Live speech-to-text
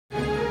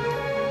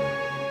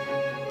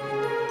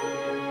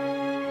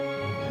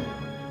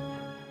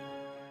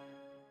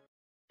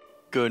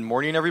Good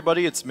morning,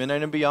 everybody. It's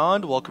Midnight and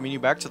Beyond, welcoming you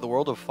back to the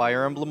world of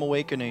Fire Emblem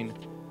Awakening.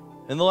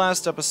 In the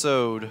last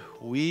episode,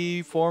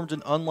 we formed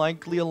an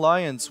unlikely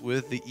alliance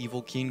with the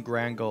evil King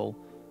Grangle.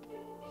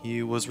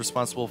 He was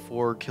responsible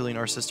for killing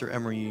our sister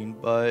Emerine,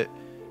 but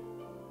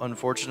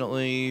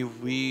unfortunately,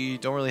 we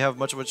don't really have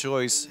much of a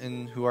choice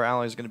in who our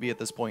ally is going to be at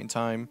this point in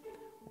time.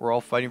 We're all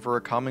fighting for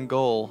a common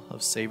goal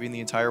of saving the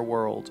entire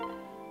world.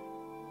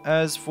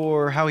 As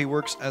for how he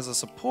works as a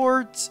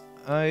support,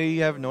 I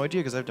have no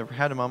idea because I've never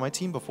had him on my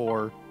team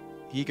before.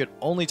 He could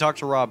only talk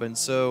to Robin,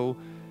 so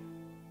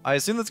I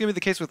assume that's going to be the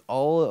case with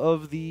all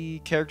of the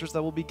characters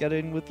that we'll be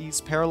getting with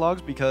these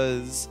Paralogues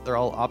because they're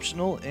all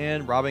optional,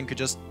 and Robin could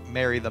just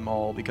marry them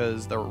all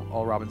because they're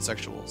all Robin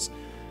sexuals.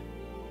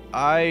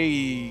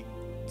 I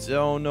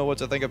don't know what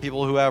to think of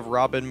people who have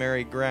Robin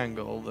marry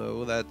Grangle,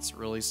 though. That's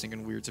really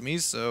stinking weird to me,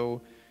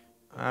 so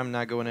I'm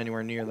not going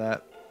anywhere near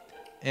that.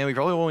 And we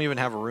probably won't even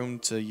have room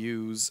to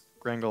use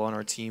Grangle on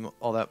our team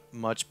all that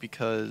much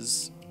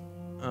because,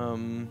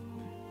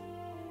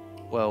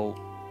 well,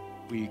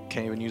 we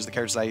can't even use the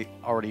characters I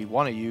already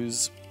want to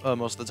use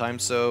most of the time,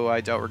 so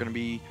I doubt we're going to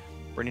be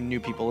bringing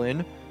new people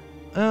in.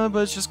 But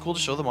it's just cool to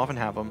show them off and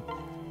have them.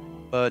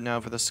 But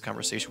now for this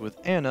conversation with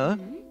Anna.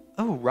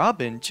 Oh,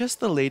 Robin, just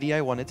the lady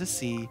I wanted to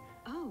see.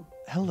 Oh.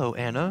 Hello,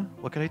 Anna.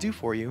 What can I do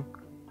for you?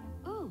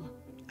 Oh.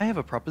 I have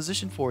a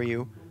proposition for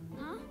you.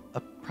 Huh?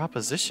 A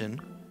proposition?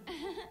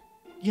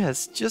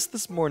 Yes, just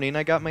this morning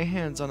I got my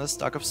hands on a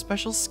stock of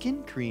special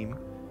skin cream.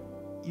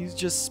 You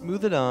just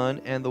smooth it on,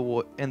 and the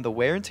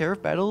wear and tear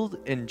of battle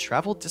and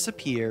travel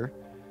disappear.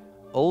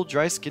 Old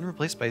dry skin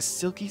replaced by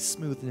silky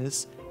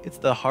smoothness. It's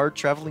the hard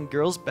traveling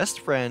girl's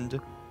best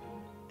friend.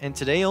 And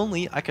today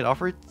only, I could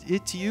offer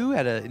it to you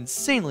at an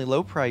insanely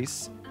low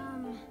price.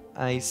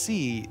 I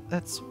see.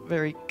 That's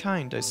very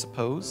kind, I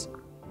suppose.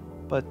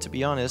 But to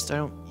be honest, I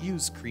don't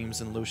use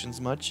creams and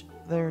lotions much.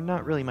 They're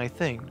not really my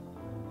thing.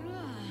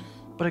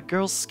 But a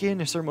girl's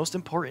skin is her most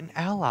important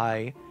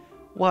ally.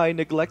 Why,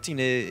 neglecting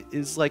it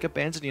is like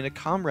abandoning a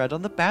comrade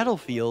on the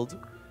battlefield.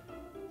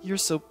 You're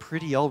so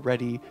pretty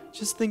already.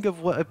 Just think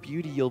of what a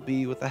beauty you'll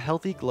be with a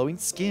healthy, glowing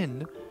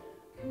skin.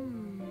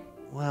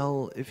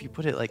 Well, if you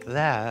put it like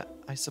that,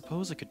 I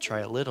suppose I could try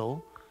a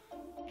little.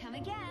 Come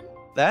again.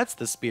 That's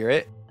the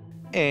spirit.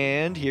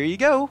 And here you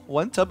go,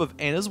 1 tub of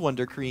Anna's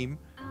Wonder Cream.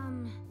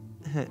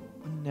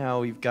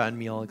 Now you've gotten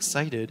me all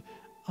excited.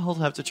 I'll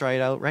have to try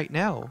it out right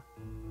now.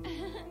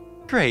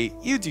 Great,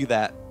 you do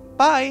that.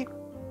 Bye!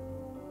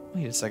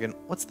 Wait a second,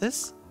 what's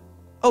this?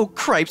 Oh,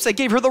 cripes, I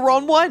gave her the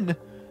wrong one!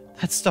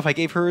 That stuff I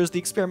gave her is the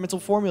experimental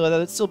formula that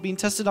is still being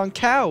tested on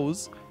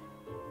cows.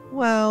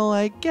 Well,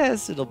 I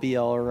guess it'll be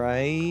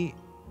alright.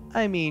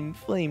 I mean,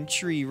 flame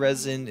tree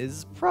resin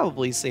is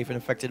probably safe and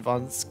effective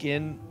on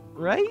skin,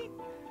 right?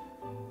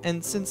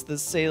 And since the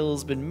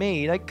sale's been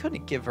made, I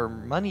couldn't give her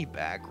money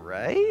back,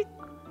 right?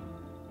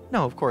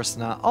 No, of course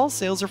not. All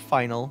sales are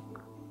final.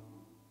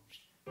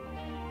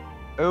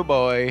 Oh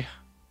boy.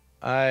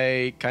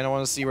 I kind of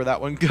want to see where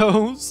that one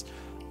goes.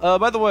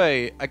 By the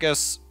way, I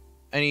guess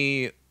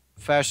any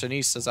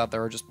fashionistas out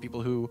there are just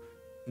people who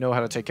know how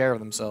to take care of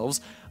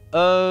themselves.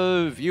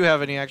 If you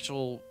have any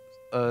actual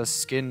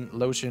skin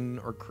lotion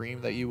or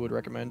cream that you would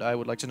recommend, I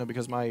would like to know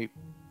because my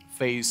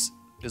face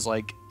is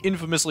like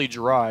infamously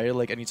dry.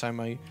 Like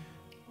anytime I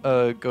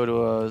go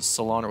to a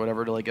salon or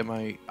whatever to like get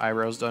my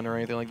eyebrows done or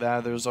anything like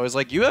that, there's always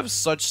like, you have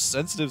such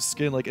sensitive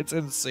skin, like it's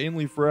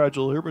insanely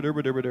fragile.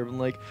 I'm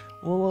like,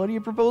 well, what do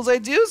you propose I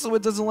do so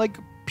it doesn't like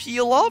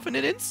peel off in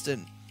an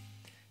instant?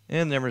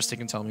 And they're just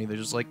taking tell me, they're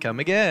just like,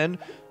 come again.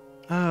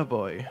 Oh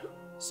boy.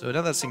 So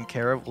now that's taken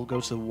care of, we'll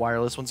go to the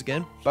wireless once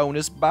again.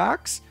 Bonus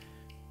box.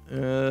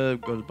 Go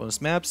to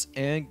bonus maps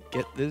and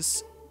get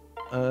this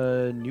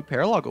new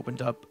Paralogue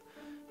opened up.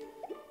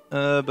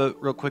 But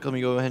real quick, let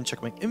me go ahead and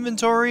check my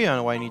inventory. I don't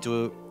know why I need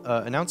to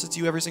announce it to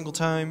you every single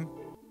time.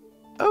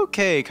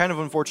 Okay, kind of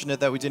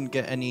unfortunate that we didn't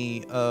get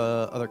any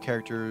other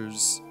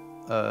characters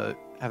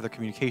have their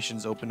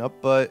communications open up,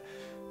 but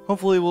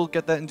hopefully we'll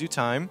get that in due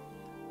time.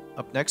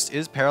 Up next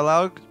is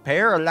Paralogue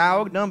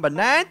number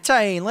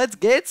 19. Let's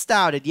get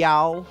started,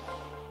 y'all.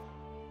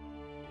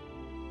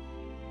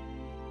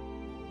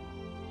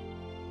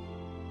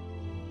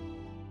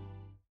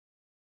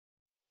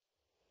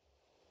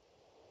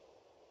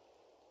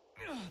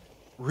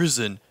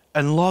 Risen,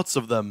 and lots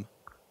of them.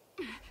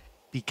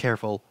 Be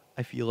careful.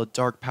 I feel a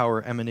dark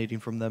power emanating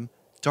from them,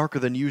 darker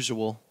than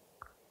usual.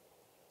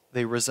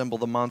 They resemble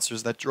the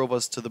monsters that drove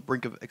us to the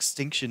brink of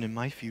extinction in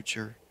my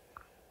future.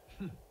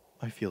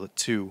 I feel it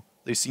too.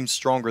 They seem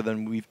stronger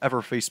than we've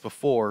ever faced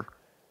before.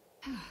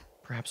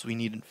 Perhaps we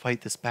needn't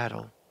fight this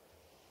battle.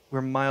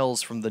 We're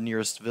miles from the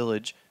nearest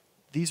village.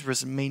 These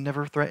Risen may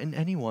never threaten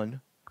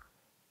anyone.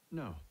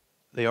 No.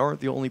 They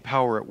aren't the only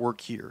power at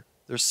work here.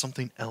 There's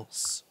something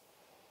else.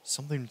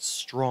 Something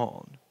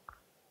strong.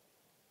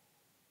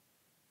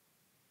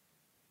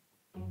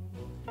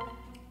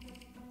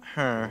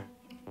 Huh.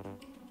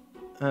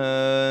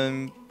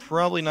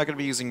 Probably not going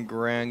to be using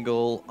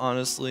Grangle,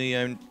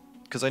 honestly.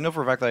 Because I know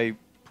for a fact that I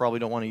probably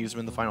don't want to use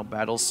him in the final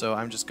battle, so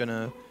I'm just going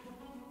to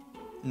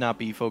not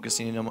be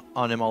focusing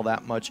on him all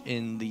that much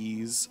in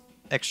these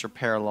extra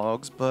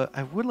paralogs, but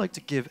I would like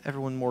to give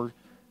everyone more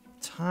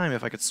time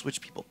if I could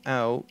switch people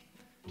out.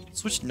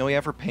 Switch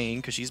Noya for Pain,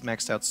 because she's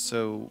maxed out,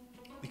 so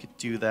we could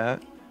do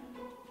that.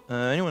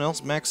 Anyone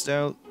else maxed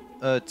out?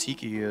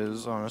 Tiki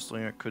is,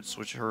 honestly. I could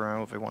switch her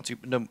out if I want to,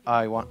 but no,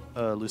 I want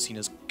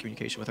Lucina's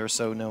communication with her,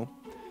 so no.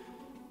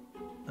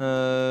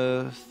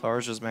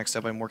 Tharja's maxed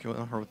out. I'm working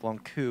with her with Long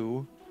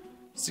Ku.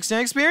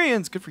 69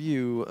 experience! Good for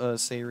you,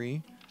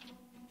 Sayri.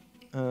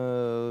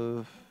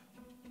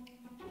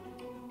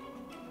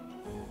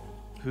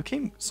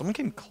 Someone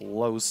came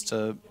close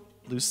to...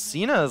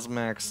 Lucina's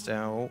maxed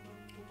out.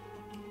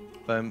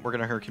 But I'm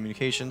working on her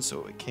communication,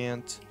 so it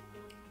can't.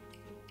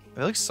 I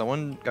feel like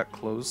someone got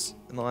close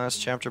in the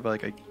last chapter, but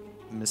like I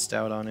missed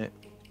out on it.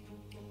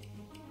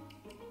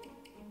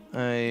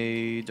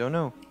 I don't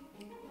know.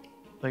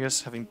 I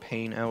guess having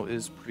Pain out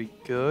is pretty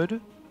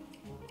good.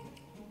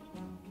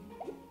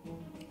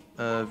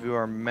 View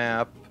our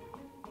map.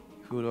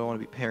 Who do I want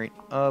to be pairing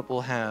up?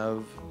 We'll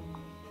have...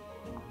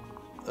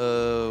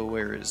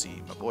 where is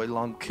he? My boy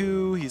Long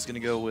Ku. He's gonna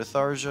go with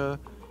Tharja.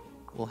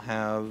 We'll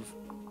have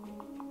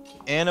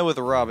Anna with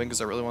Robin, because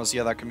I really want to see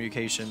how that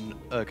communication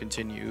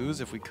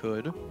continues, if we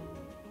could.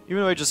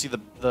 Even though I just see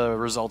the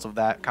result of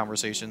that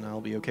conversation,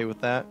 I'll be okay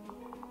with that.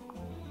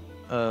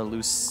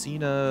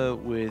 Lucina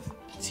with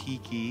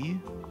Tiki.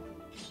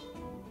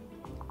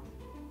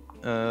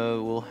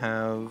 We'll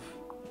have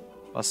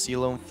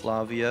Basilo and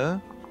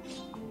Flavia.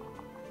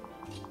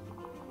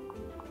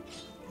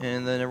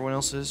 And then everyone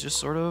else is just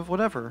sort of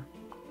whatever.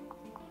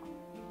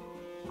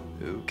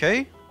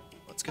 Okay,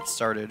 let's get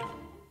started.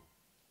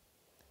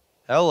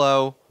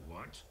 Hello.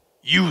 What?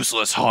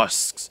 Useless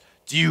husks!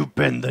 Do you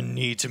bend the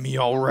knee to me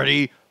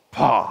already?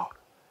 Pah!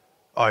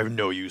 I've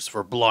no use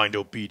for blind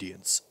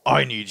obedience.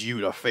 I need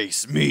you to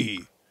face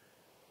me.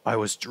 I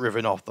was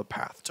driven off the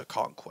path to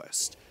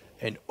conquest,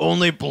 and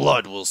only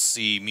blood will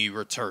see me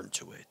return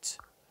to it.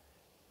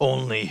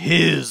 Only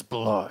his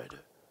blood.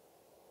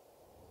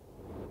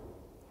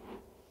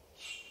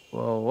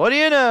 Well, what do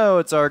you know?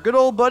 It's our good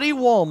old buddy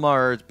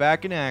Walmart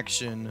back in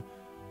action.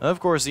 Of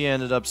course, he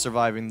ended up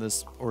surviving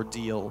this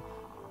ordeal.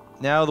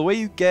 Now, the way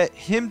you get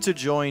him to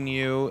join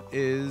you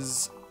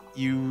is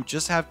you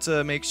just have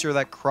to make sure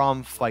that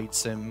Chrom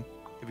fights him.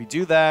 If you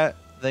do that,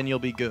 then you'll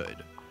be good.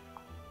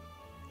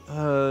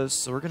 So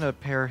we're gonna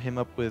pair him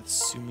up with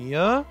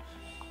Sumiya,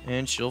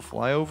 and she'll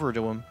fly over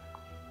to him.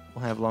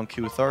 We'll have Long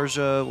Ku with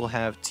Tharja, we'll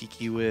have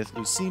Tiki with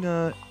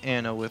Lucina,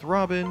 Anna with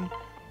Robin,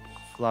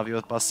 Flavia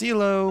with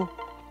Basilo,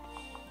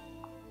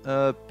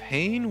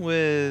 Pain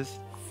with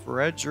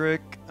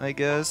Frederick, I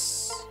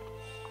guess,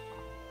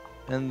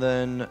 and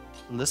then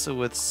Lissa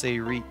with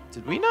Sayri.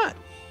 Did we not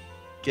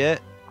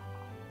get...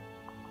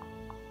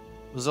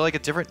 Was there like a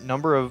different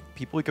number of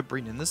people we could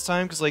bring in this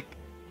time? Because like,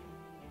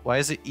 why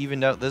is it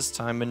evened out this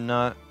time and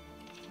not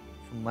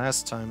from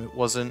last time? It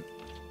wasn't...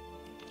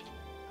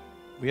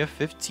 We have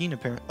 15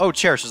 apparently. Oh,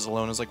 Cherish is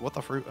alone. I was like, what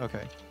the fruit?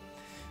 Okay.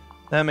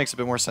 That makes a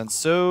bit more sense.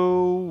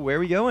 So, where are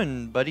we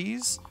going,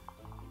 buddies?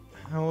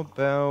 How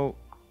about...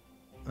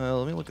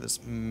 let me look at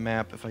this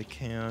map if I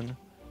can.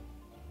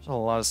 There's a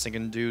lot of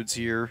stinking dudes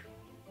here.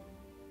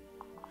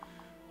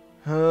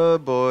 Oh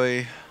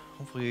boy.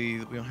 Hopefully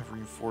we don't have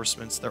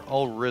reinforcements. They're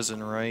all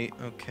risen, right?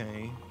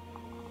 Okay.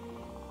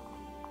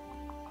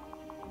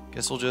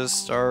 Guess we'll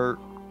just start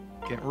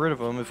getting rid of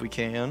them if we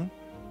can.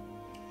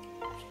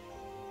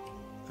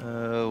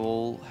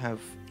 We'll have...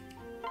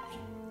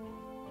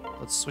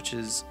 Let's switch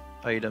his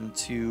item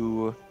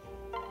to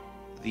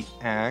the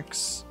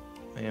axe,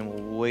 and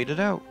we'll wait it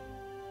out.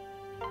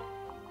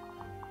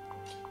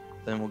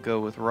 Then we'll go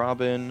with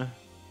Robin.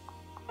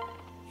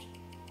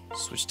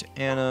 Switch to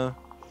Anna.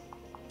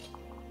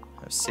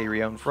 Have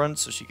Sayri out in front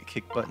so she can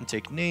kick butt and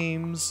take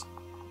names.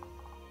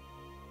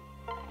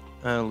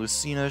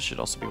 Lucina should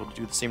also be able to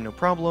do the same no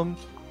problem.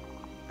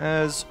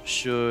 As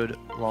should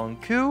Long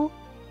Ku.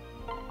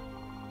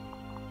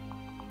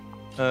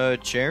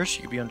 Cherish,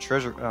 you could be on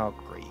treasure... Oh,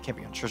 great, you can't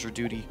be on treasure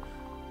duty.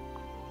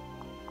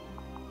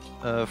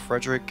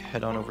 Frederick,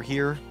 head on over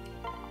here.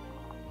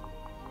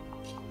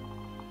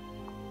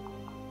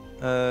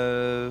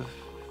 Do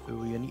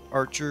we have any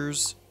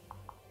archers?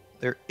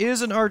 There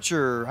is an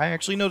archer! I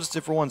actually noticed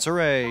it for once,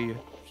 hooray!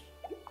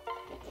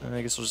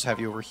 I guess we'll just have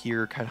you over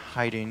here, kind of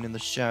hiding in the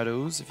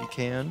shadows, if you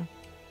can.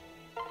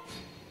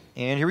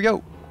 And here we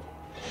go!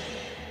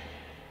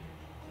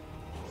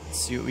 Let's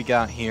see what we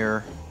got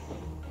here.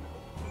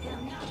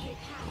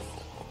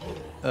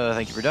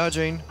 Thank you for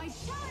dodging.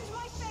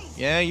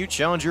 Yeah, you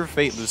challenge your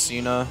fate,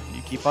 Lucina.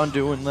 You keep on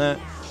doing that.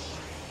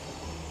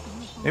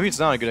 Maybe it's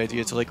not a good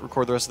idea to like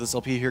record the rest of this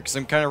LP here because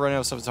I'm kind of running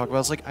out of stuff to talk about.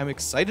 It's like I'm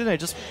excited. I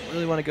just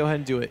really want to go ahead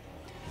and do it.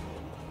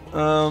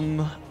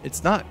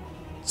 It's not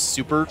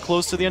super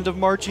close to the end of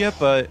March yet,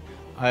 but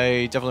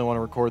I definitely want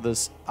to record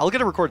this. I'll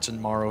get it recorded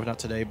tomorrow, not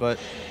today, but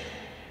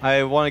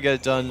I want to get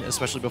it done,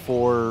 especially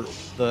before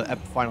the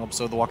final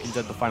episode of The Walking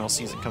Dead, the final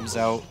season, comes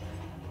out.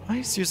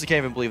 I seriously can't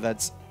even believe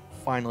that's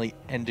finally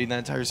ending that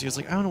entire series.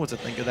 Like, I don't know what to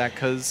think of that,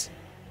 because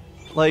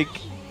Like,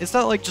 it's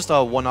not like just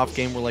a one-off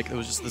game where like it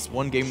was just this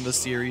one game in the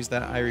series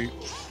that I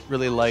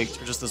really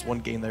liked, or just this one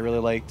game that I really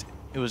liked.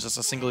 It was just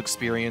a single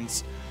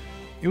experience.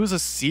 It was a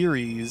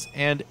series,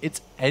 and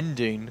it's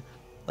ending.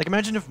 Like,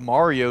 imagine if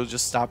Mario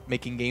just stopped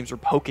making games, or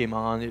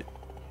Pokemon.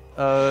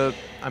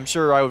 I'm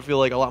sure I would feel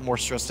like a lot more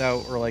stressed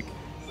out or like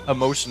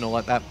emotional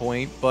at that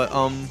point. But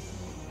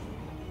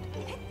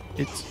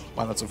it's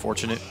wow, that's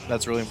unfortunate.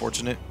 That's really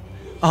unfortunate.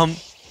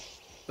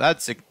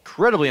 That's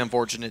incredibly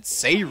unfortunate.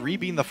 Sayri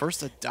being the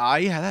first to die?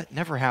 Yeah, that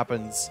never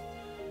happens.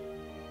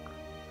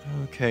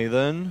 Okay,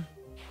 then.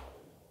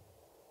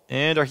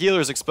 And our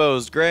healer's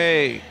exposed.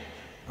 Great.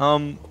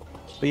 But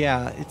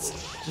yeah,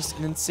 it's just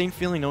an insane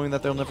feeling knowing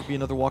that there'll never be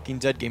another Walking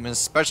Dead game, and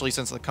especially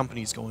since the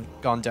company's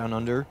gone down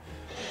under.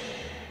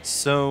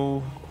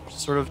 So,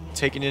 sort of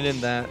taking it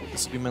in that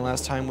this will be my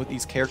last time with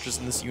these characters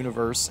in this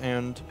universe,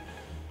 and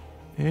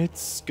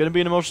it's gonna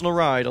be an emotional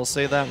ride, I'll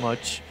say that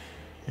much.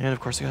 And of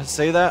course I gotta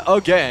say that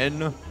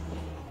again.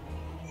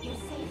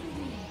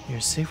 You're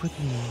safe with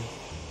me.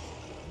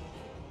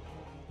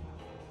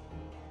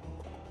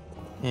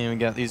 And we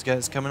got these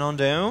guys coming on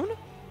down.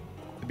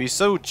 It'd be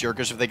so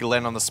jerkish if they could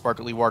land on the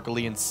Sparkly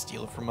Warkly and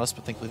steal it from us,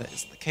 but thankfully that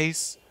isn't the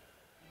case.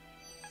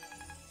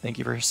 Thank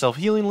you for your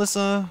self-healing,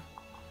 Lissa.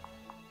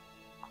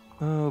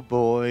 Oh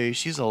boy,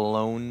 she's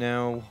alone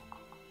now.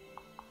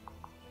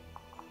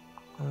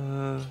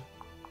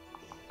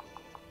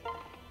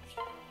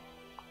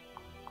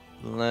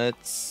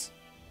 Let's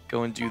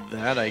go and do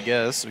that, I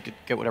guess. We could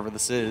get whatever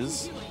this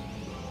is.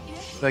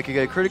 If I could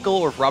get a critical,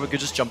 or if Robin could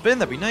just jump in,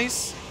 that'd be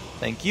nice.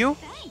 Thank you.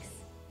 Thanks.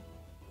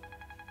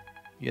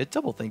 Yeah,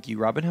 double thank you,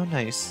 Robin. How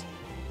nice.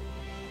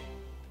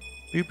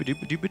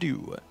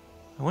 Boop-a-doop-a-doop-a-doo.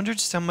 I wonder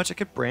just how much I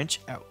could branch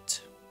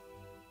out.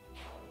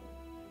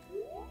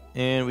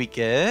 And we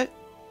get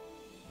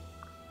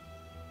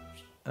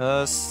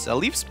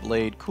Salif's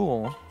blade.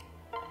 Cool.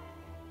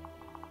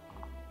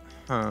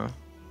 Huh.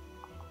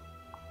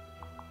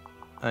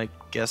 I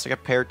guess I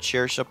got pair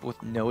cherish up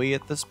with Noe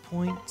at this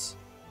point.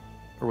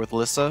 Or with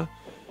Lissa.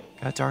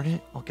 God darn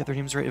it. I'll get their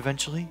names right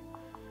eventually.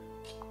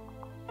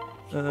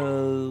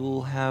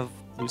 We'll have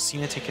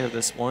Lucina take care of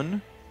this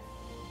one.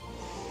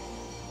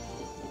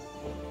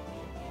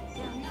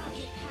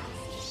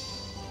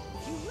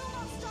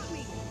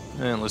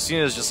 And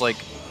Lucina is just like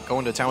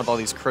going to town with all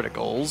these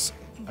criticals.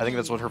 I think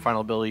that's what her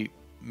final ability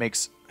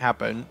makes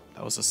happen.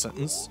 That was a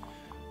sentence.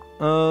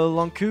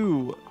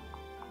 Lonku.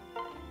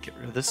 Get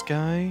rid of this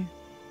guy.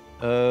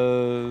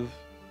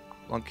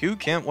 Lonku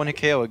can't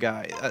one-hit KO a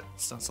guy.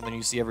 That's not something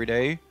you see every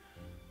day.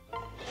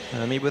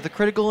 Maybe with a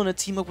critical and a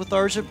team up with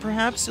Arja,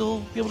 perhaps you'll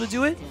be able to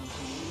do it?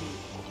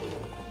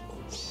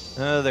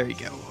 There you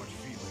go.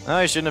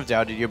 I shouldn't have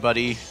doubted you,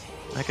 buddy.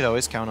 I could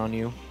always count on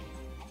you.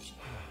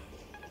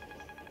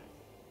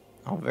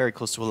 Oh, very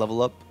close to a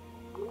level up.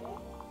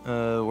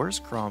 Where's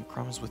Chrom?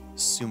 Chrom is with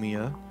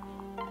Sumia.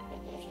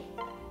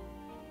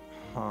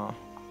 Huh.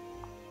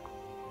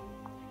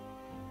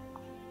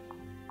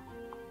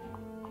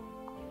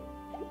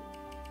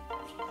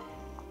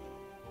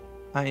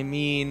 I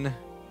mean,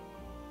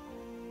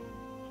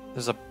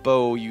 there's a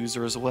bow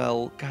user as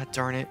well. God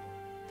darn it.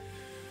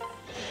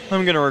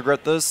 I'm gonna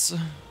regret this.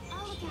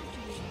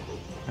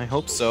 I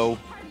hope so.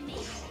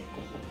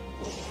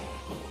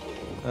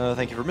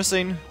 Thank you for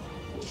missing.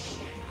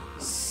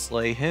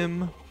 Slay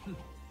him.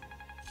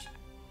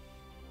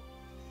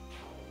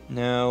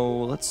 Now,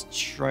 let's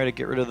try to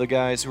get rid of the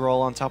guys who are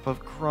all on top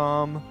of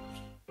Chrom.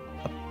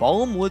 A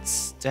Balmwood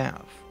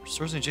Staff.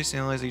 Restores and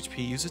adjacent allies'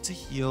 HP. Use it to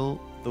heal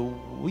the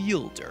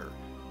wielder.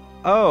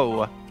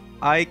 Oh,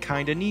 I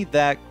kinda need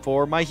that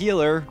for my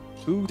healer,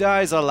 who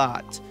dies a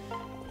lot.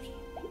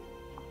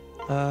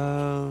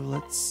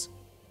 Let's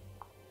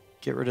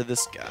get rid of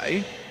this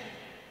guy.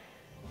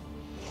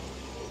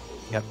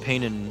 Got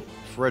Payne and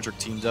Frederick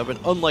teamed up, an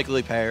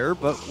unlikely pair,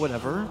 but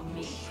whatever.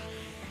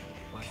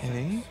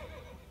 Okay.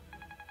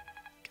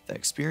 Get that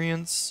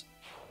experience.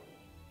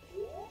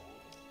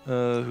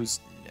 Who's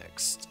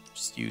next?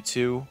 Just you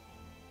two.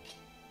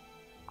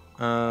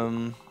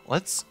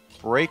 Let's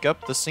break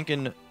up the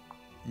sinking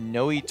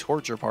Noe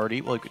torture party.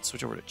 Well, you could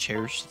switch over to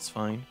Cherish, that's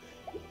fine.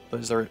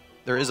 But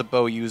there is a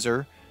bow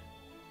user.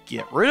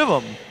 Get rid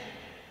of him!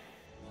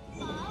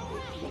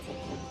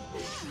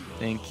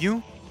 Thank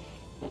you.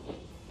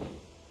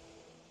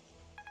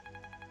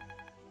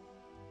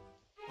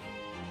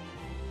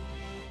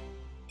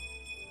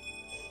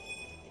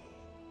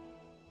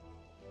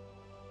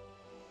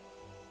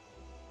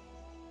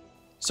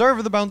 Sorry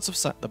for the bounce of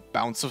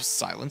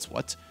silence.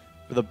 What?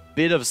 For the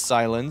bit of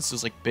silence. It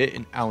was like bit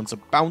and ounce. A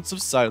bounce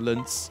of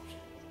silence.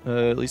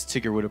 At least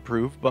Tigger would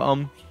approve.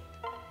 But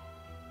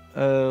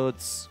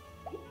let's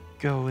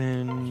go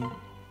in.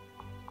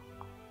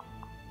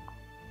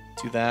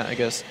 Do that, I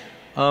guess.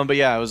 But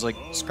yeah, I was like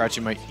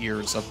scratching my ear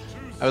and stuff.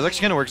 I was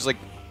actually kind of worried because like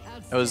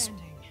I was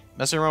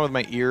messing around with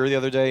my ear the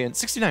other day, and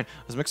 69. I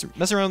was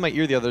messing around with my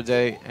ear the other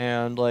day,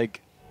 and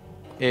like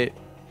it.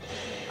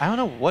 I don't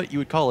know what you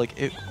would call like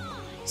it.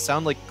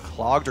 Sound like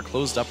clogged or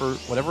closed up or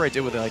whatever I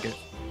did with it. Like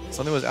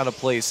something was out of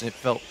place, and it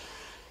felt.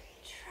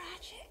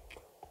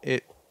 Tragic.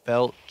 It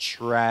felt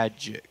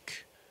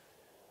tragic.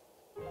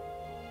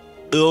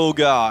 Oh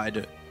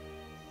god.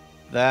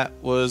 That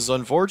was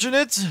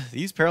unfortunate.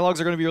 These paralogs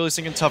are going to be really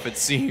stinking tough, it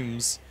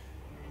seems.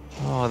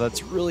 Oh,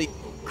 that's really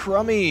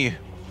crummy.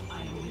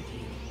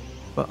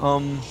 But, what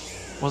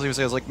was I going to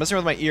say? I was, like, messing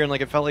with my ear, and, like,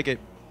 it felt like it,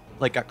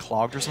 like, got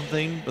clogged or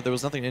something, but there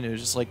was nothing in it. It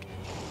was just, like,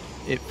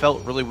 it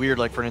felt really weird,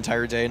 like, for an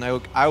entire day, and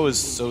I was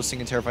so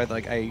stinking terrified that,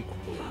 like, I,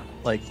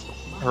 like,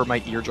 hurt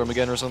my eardrum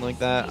again or something like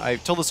that.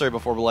 I've told the story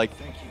before, but, like,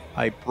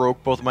 I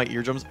broke both of my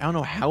eardrums. I don't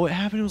know how it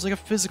happened. It was, like, a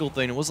physical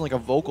thing. It wasn't,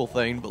 like, a vocal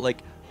thing, but,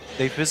 like,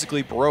 they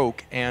physically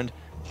broke, and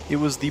it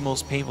was the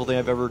most painful thing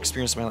I've ever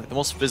experienced in my life. The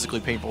most physically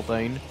painful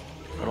thing.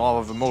 And a lot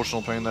of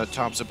emotional pain that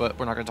tops it, but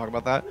we're not going to talk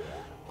about that.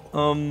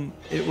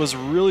 It was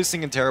really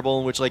stinking terrible,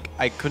 in which, like,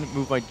 I couldn't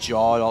move my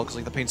jaw at all, because,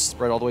 like, the pain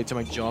spread all the way to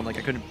my jaw, and, like,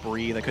 I couldn't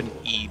breathe, I couldn't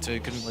eat, I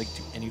couldn't, like,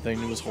 do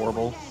anything. It was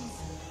horrible.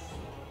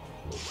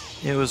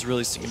 It was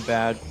really stinking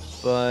bad,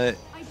 but,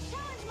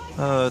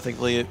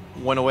 thankfully it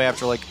went away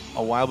after, like,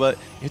 a while, but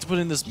you have to put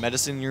in this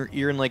medicine in your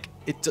ear, and, like,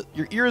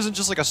 your ear isn't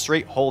just, like, a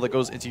straight hole that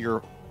goes into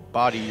your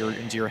body or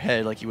into your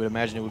head, like you would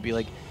imagine it would be.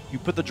 Like, you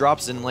put the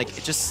drops in, like,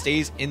 it just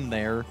stays in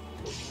there,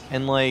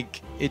 and,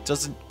 like, it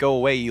doesn't go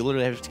away. You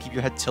literally have to keep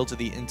your head tilted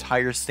the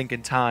entire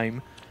stinking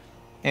time,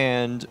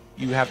 and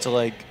you have to,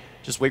 like,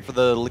 just wait for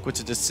the liquid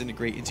to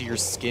disintegrate into your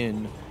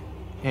skin.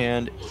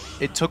 And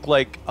it took,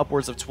 like,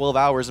 upwards of 12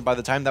 hours, and by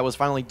the time that was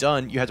finally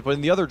done, you had to put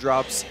in the other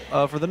drops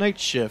for the night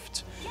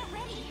shift.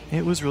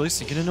 It was really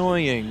stinking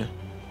annoying.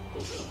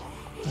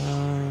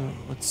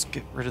 Let's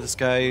get rid of this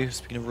guy.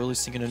 Speaking of really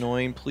stinking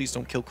annoying, please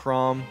don't kill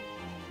Crom.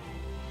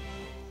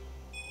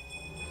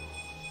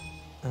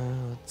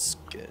 Let's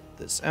get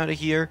this out of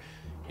here.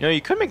 You know,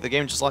 you could make the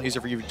game just a lot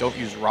easier for you if you don't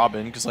use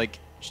Robin, because, like,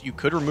 you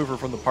could remove her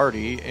from the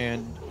party,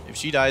 and if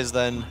she dies,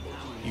 then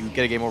you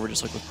get a game over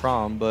just like with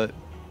Crom, but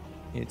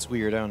it's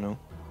weird, I don't know.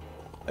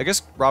 I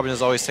guess Robin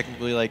is always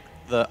technically, like,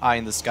 the eye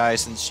in the sky,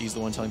 since she's the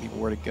one telling people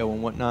where to go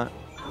and whatnot.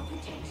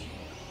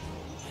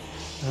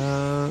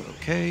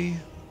 Okay.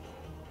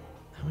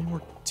 How many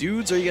more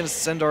dudes are you gonna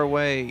send our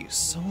way?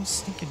 So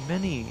stinking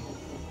many.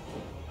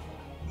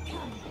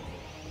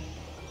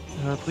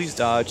 Please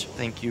dodge.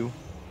 Thank you.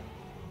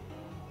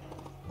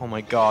 Oh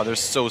my god, there's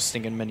so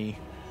stinking many.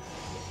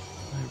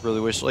 I really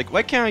wish, like,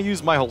 why can't I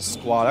use my whole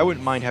squad? I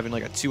wouldn't mind having,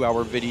 like, a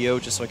 2-hour video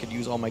just so I could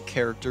use all my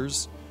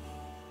characters.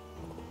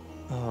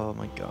 Oh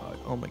my god,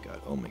 oh my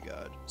god, oh my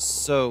god.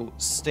 So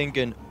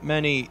stinking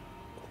many.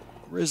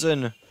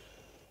 Risen.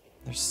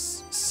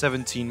 There's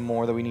 17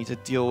 more that we need to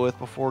deal with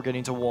before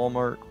getting to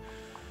Walmart.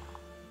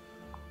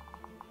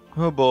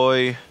 Oh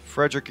boy.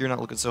 Frederick, you're not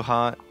looking so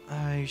hot.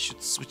 I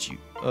should switch you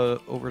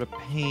over to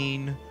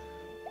Pain.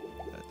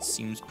 That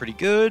seems pretty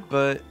good,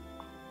 but...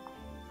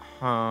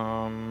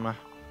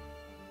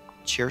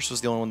 Cherish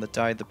was the only one that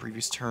died the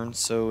previous turn,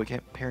 so I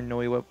can't pair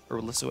Noe up or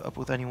Lisso up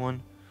with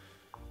anyone.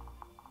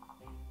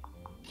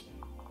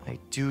 I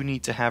do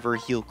need to have her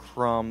heal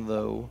Crom,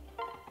 though.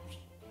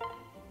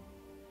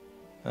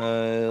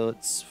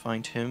 Let's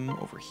find him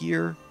over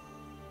here.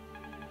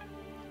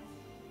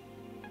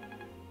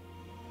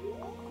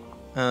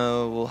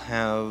 We'll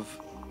have...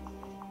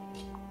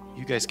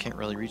 You guys can't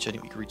really reach any.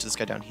 We can reach this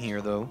guy down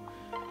here, though.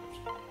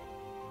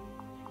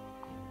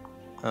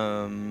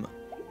 None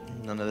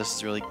of this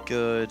is really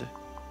good.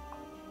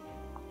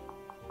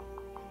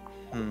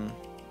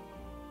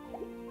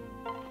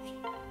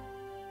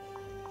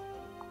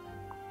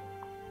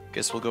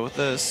 Guess we'll go with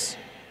this.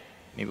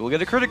 Maybe we'll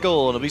get a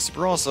critical, and it'll be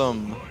super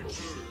awesome.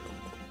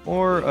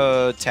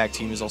 Or, tag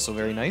team is also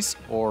very nice.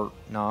 Or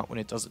not, when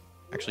it doesn't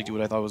actually do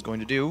what I thought it was going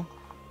to do.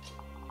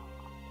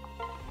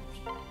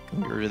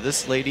 Get rid of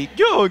this lady.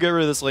 Go get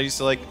rid of this lady.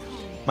 So, like,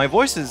 my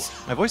voice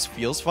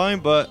feels fine,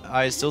 but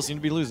I still seem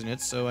to be losing it,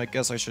 so I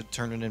guess I should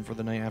turn it in for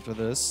the night after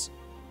this.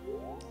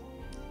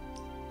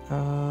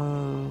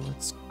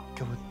 Let's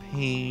go with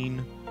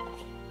Pain.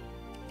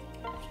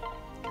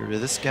 Get rid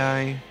of this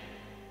guy.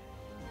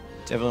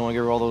 Definitely want to get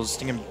rid of all those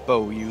stinking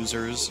bow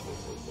users.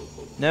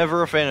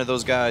 Never a fan of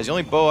those guys. The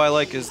only bow I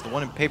like is the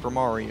one in Paper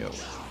Mario.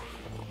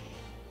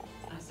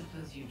 I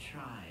suppose you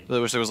tried. I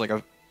wish there was, like,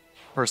 a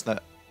person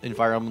that in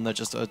Fire Emblem that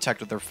just attacked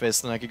with their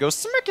fists, and I could go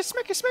smacky,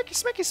 smacky, smacky,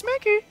 smacky,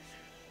 smacky.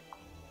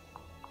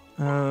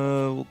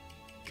 We'll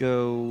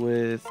go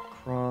with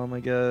Crom,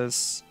 I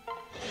guess.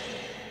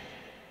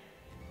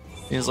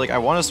 It's like, I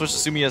want to switch to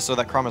Sumiya so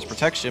that Crom has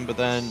protection, but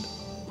then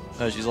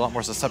she's a lot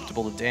more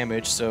susceptible to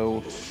damage,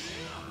 so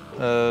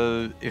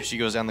if she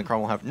goes down, then Crom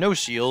will have no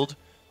shield.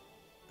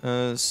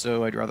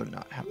 So I'd rather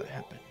not have that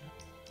happen.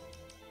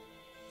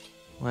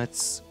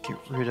 Let's get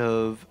rid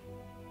of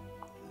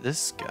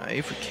this guy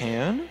if we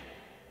can.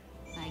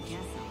 I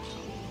guess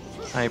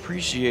so. I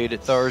appreciate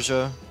it,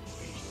 Tharja.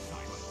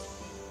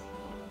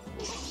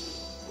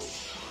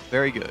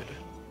 Very good.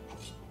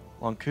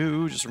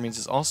 Lonku just remains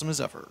as awesome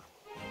as ever.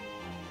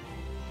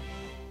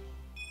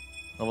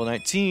 Level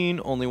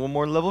 19, only one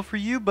more level for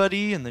you,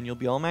 buddy, and then you'll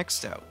be all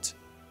maxed out.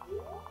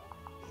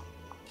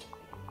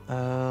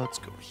 Let's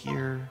go over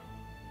here.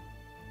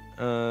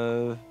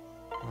 Well,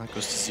 that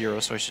goes to 0,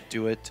 so I should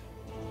do it.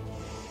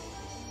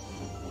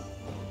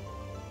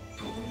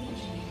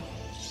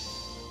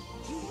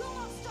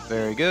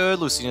 Very good.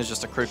 Lucina's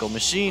just a critical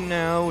machine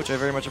now, which I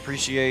very much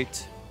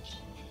appreciate.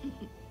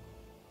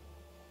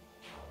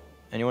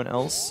 Anyone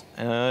else?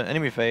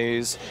 Enemy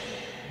phase.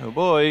 Oh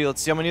boy,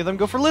 let's see how many of them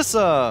go for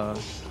Lissa.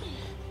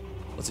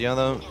 Let's see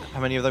how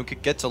many of them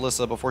could get to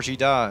Lissa before she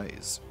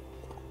dies.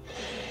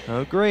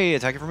 Oh great,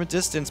 attacking from a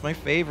distance, my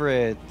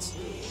favorite.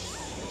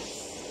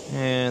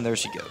 And there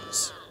she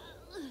goes.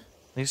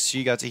 At least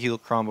she got to heal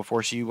Chrom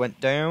before she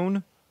went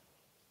down.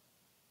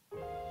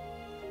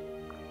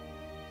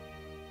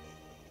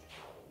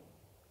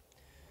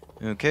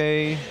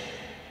 Okay.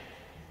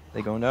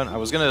 They going down? I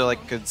was gonna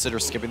like consider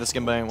skipping this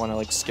game, but I didn't want to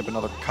like skip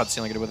another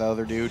cutscene like I did with that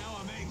other dude.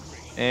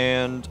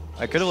 And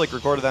I could have like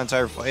recorded that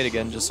entire fight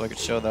again just so I could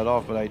show that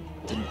off, but I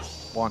didn't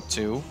want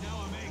to.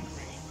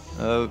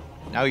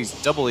 Now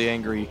he's doubly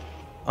angry.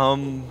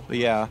 But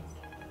yeah.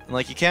 And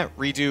like you can't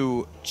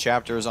redo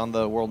chapters on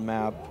the world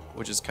map,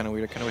 which is kind of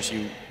weird. I kind of wish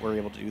you were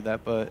able to do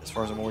that, but as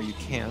far as I'm aware, you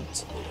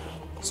can't.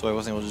 So I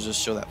wasn't able to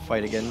just show that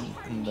fight again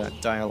in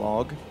that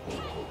dialogue.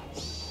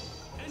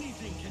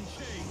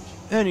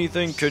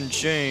 Anything can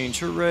change,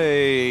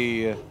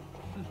 hooray!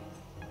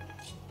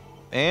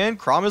 And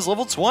Chrom is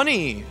level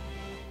 20!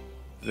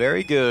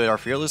 Very good, our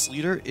fearless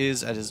leader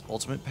is at his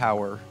ultimate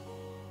power.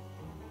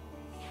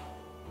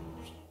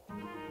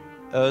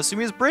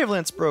 Sumia's Brave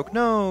Lance broke,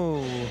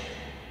 no!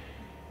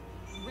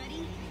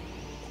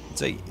 I'd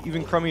say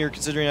even crummier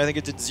considering I think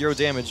it did 0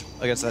 damage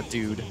against that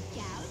dude.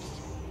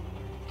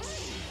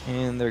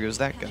 And there goes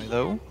that guy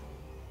though.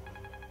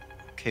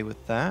 Okay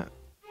with that.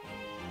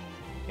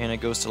 And it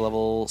goes to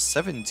level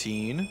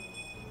 17.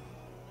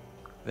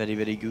 Very,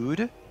 very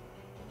good.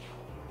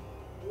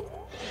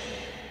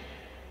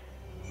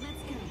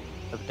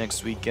 Up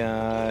next we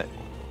got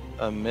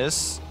a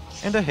miss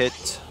and a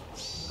hit.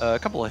 A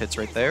couple of hits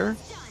right there.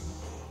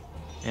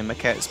 And my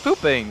cat is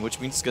pooping, which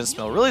means it's going to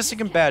smell really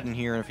stinking bad in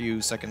here in a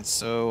few seconds.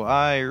 So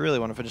I really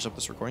want to finish up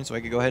this recording so I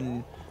could go ahead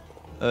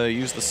and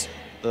use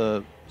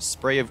the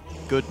spray of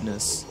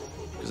goodness.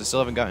 Because I still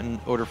haven't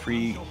gotten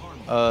odor-free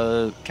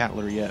cat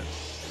litter yet.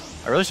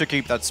 I really should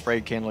keep that spray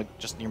can like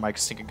just near my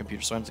stinking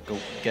computer so I have to go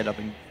get up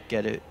and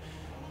get it.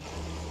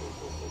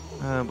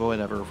 But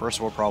whatever, first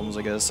world problems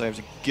I guess. I have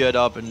to get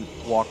up and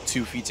walk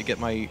 2 feet to get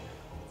my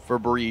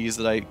Febreze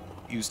that I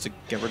use to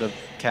get rid of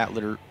cat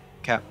litter,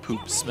 cat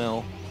poop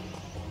smell.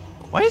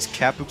 Why does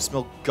cat poop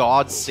smell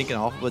god stinking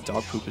awful but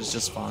dog poop is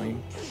just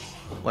fine?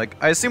 Like,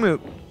 I assume it,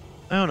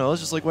 I don't know,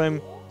 it's just like when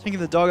I'm taking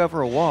the dog out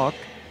for a walk,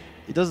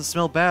 it doesn't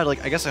smell bad.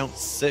 Like, I guess I don't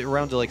sit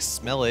around to like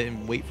smell it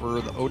and wait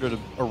for the odor to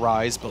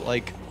arise, but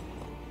like,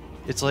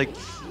 it's like, it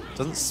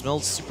doesn't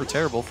smell super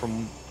terrible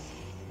from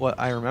what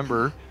I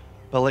remember.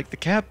 But like the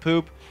cat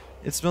poop,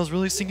 it smells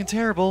really stinking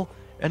terrible,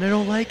 and I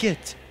don't like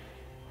it.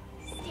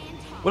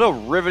 What a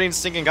riveting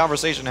stinking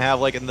conversation to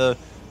have like in the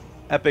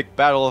epic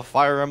battle of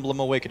Fire Emblem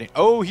Awakening.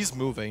 Oh, he's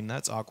moving.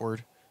 That's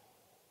awkward.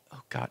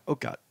 Oh god, oh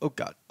god, oh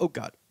god, oh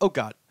god, oh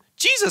god.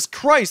 Jesus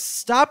Christ,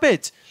 stop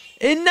it!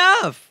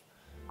 Enough!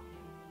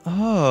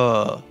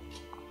 Ugh.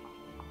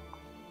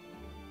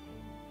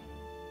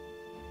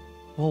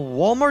 Well,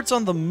 Walmart's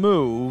on the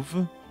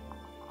move.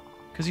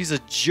 Because he's a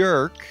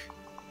jerk.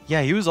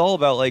 Yeah, he was all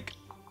about, like,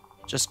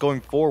 just going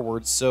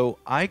forward. So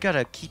I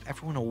gotta keep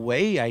everyone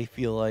away, I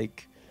feel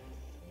like.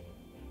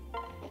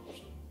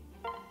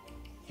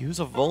 Use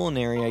a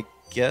Vulnerary, I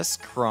guess,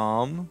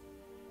 Chrom.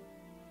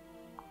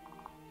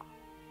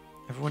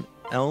 Everyone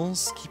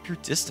else, keep your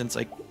distance,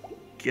 I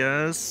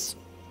guess.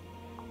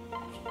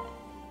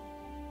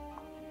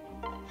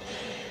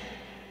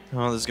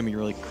 Oh, this is gonna be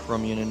really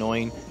crummy and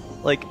annoying.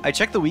 Like, I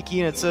checked the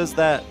wiki and it says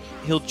that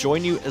he'll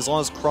join you as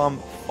long as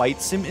Chrom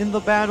fights him in the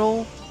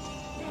battle.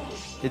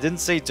 It didn't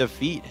say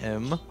defeat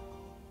him.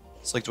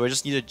 It's like, do I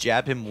just need to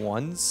jab him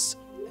once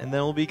and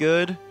then it'll be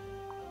good?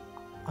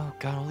 Oh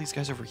god, all these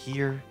guys over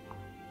here.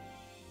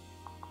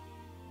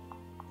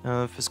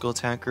 Physical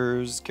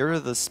attackers. Get rid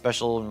of the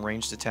special and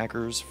ranged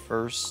attackers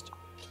first.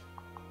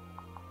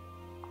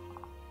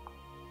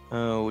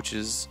 Which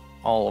is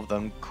all of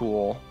them.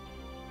 Cool.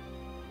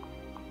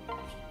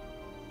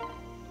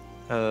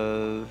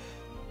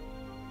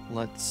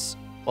 Let's...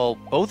 Well,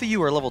 both of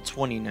you are level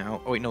 20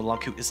 now. Oh wait, no,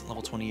 Lanku isn't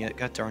level 20 yet.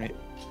 God darn it.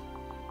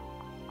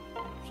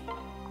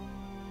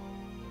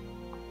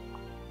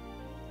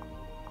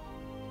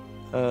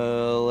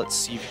 Let's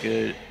see if you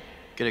could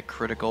get a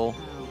critical.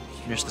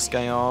 Finish this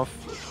guy off.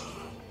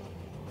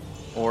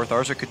 Or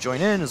Tharza could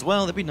join in as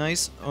well. That'd be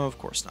nice. Oh, of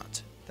course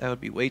not. That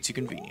would be way too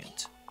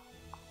convenient.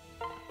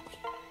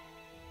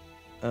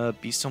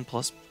 Beastone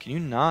Plus. Can you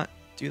not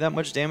do that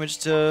much damage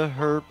to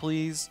her,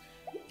 please?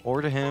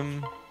 Or to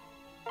him?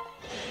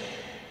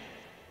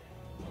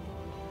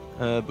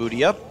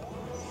 Booty up.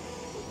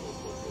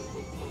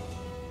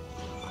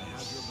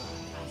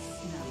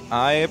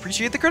 I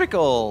appreciate the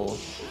critical.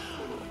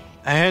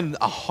 And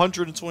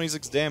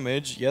 126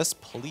 damage. Yes,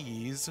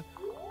 please.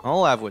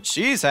 I'll have what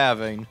she's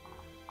having.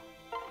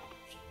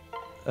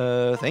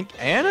 Think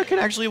Anna can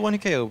actually one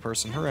KO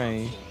person.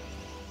 Hooray.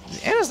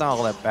 Anna's not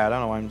all that bad. I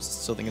don't know why I'm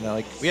still thinking that.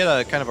 Like, we had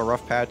a kind of a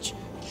rough patch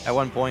at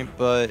one point,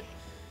 but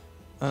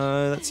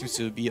That seems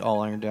to be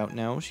all ironed out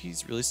now.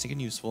 She's really stinking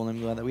useful, and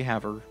I'm glad that we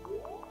have her.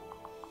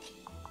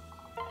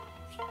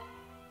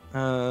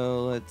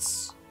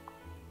 Let's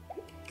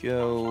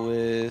go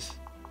with...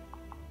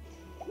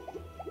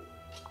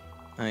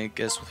 I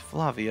guess with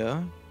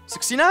Flavia.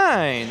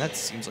 69! That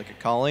seems like a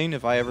calling,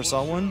 if I ever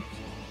saw one.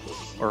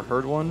 Or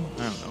heard one.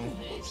 I don't know.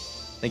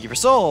 Thank you for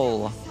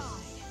soul!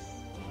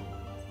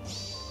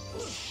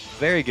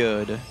 Very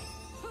good.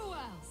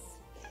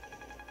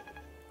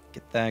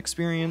 Get that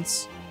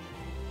experience.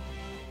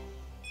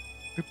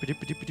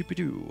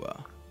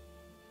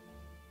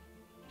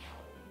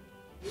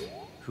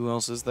 Who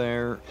else is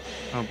there?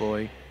 Oh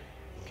boy.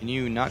 Can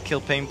you not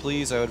kill Pain,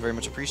 please? I would very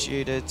much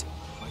appreciate it.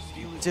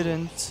 You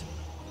didn't.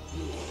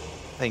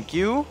 Thank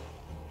you.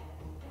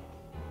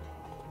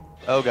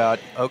 Oh god.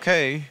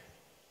 Okay.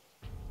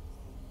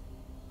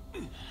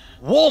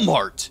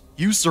 Walmart!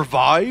 You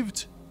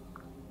survived?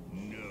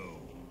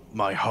 No.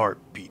 My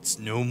heart beats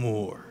no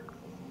more.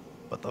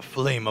 But the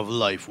flame of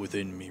life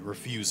within me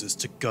refuses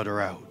to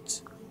gutter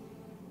out.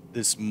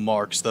 This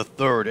marks the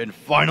third and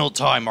final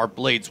time our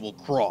blades will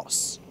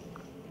cross.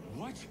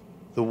 What?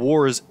 The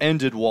war is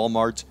ended,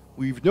 Walmart.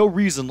 We've no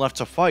reason left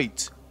to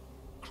fight.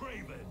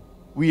 Craven.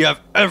 We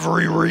have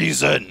every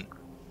reason.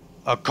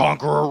 A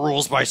conqueror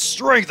rules by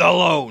strength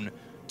alone.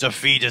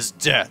 Defeat is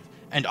death,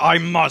 and I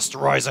must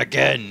rise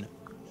again.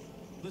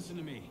 Listen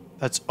to me.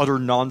 That's utter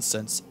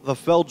nonsense. The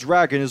fell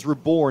dragon is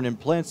reborn and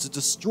plans to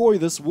destroy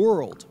this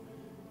world.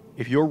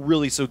 If you're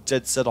really so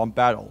dead set on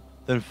battle,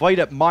 then fight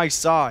at my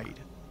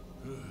side.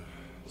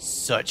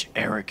 Such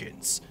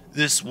arrogance.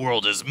 This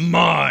world is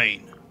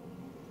mine.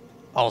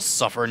 I'll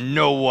suffer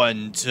no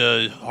one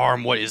to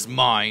harm what is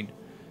mine.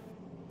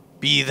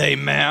 Be they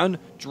man,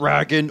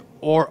 dragon,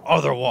 or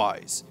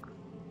otherwise.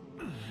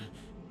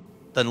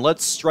 Then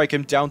let's strike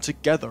him down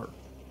together.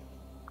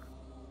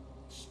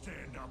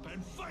 Stand up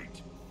and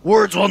fight.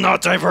 Words will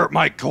not divert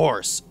my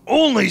course,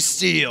 only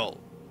steel.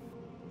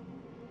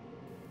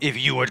 If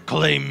you would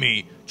claim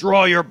me,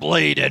 draw your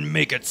blade and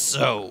make it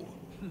so.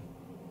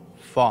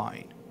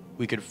 Fine,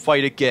 we can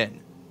fight again.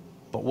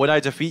 But when I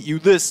defeat you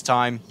this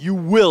time, you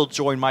will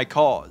join my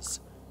cause.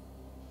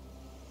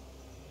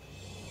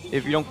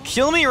 If you don't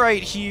kill me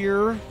right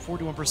here,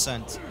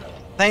 41%.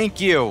 Thank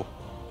you.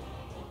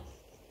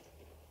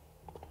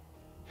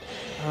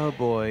 Oh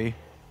boy.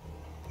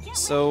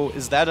 So,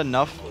 is that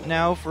enough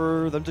now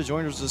for them to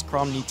join, or does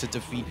Crom need to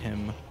defeat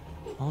him?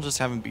 I'll just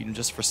have him beat him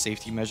just for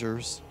safety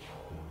measures.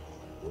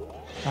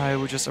 I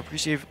would just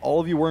appreciate if all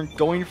of you weren't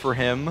going for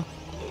him.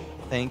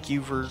 Thank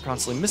you for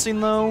constantly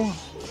missing, though.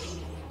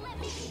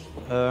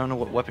 I don't know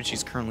what weapon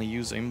she's currently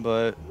using,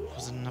 but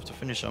wasn't enough to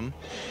finish him.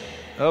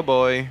 Oh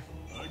boy.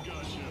 I got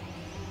you.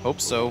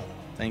 Hope so.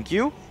 Thank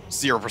you.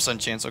 0%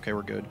 chance. Okay,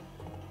 we're good.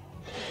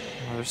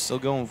 Oh, they're still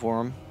going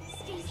for him.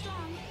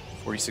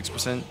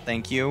 46%.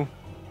 Thank you.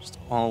 Just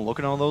look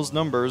at all those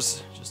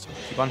numbers. Just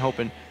keep on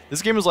hoping.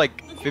 This game is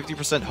like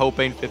 50%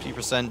 hoping,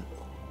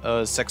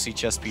 50% sexy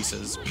chess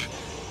pieces.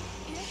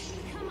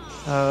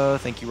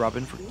 Thank you,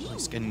 Robin, for at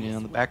least getting in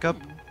on the backup.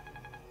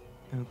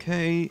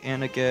 Okay,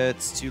 Anna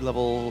gets to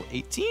level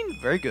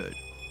 18. Very good.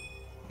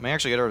 I may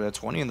actually get her to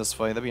 20 in this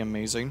fight. That'd be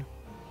amazing.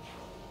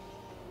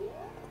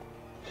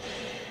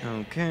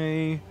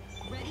 Okay.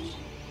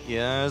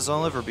 Yeah, as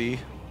I'll ever be.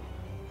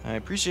 I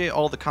appreciate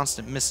all the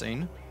constant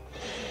missing.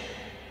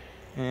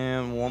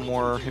 And one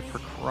more hit for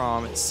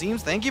Crom, it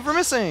seems. Thank you for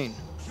missing!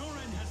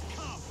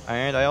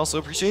 And I also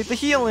appreciate the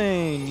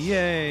healing!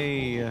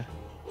 Yay!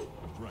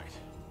 Right.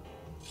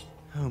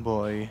 Oh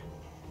boy.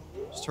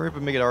 Just hurry up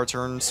and make it our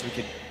turn so we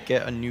could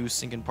get a new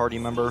sinking party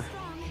member.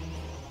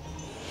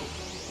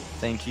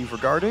 Thank you for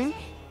guarding.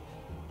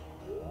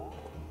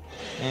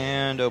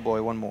 And oh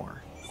boy, one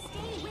more.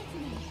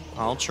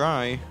 I'll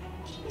try.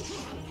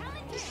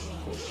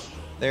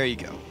 There you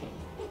go.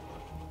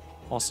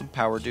 Awesome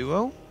power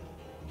duo.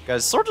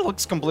 Guys, sword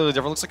looks completely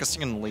different. Looks like a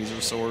stinging laser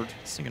sword.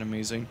 Stinging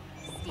amazing.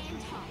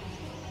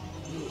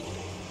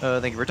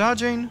 Thank you for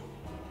dodging.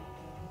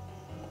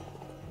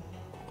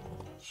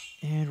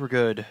 And we're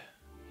good.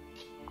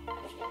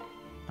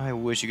 I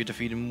wish you could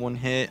defeat him in one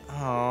hit.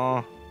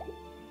 Aww.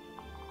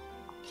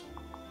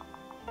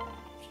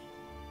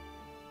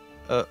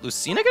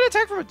 Lucina can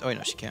attack from it? Oh, wait,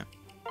 no, she can't.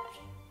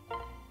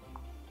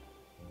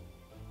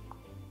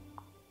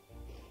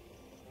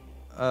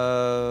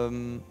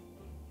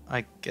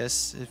 I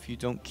guess if you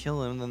don't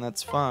kill him, then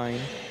that's fine.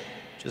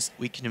 Just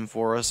weaken him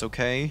for us,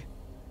 okay?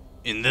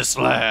 In this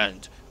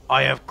land,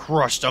 I have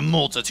crushed a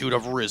multitude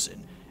of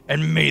risen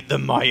and made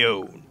them my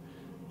own.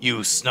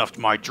 You snuffed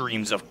my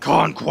dreams of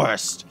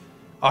conquest.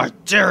 I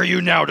dare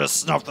you now to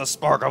snuff the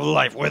spark of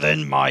life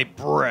within my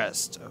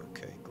breast.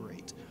 Okay,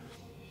 great.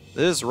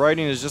 This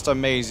writing is just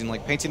amazing.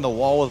 Like painting the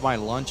wall with my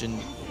lunch and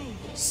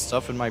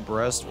stuff in my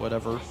breast,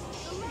 whatever.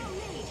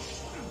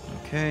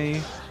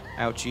 Okay.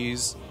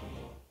 Ouchies.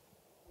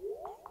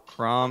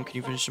 Crom, can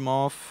you finish him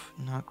off?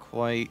 Not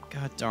quite.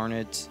 God darn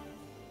it.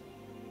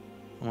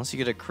 Unless you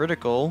get a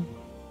critical.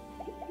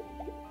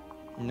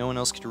 No one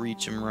else could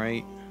reach him,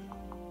 right?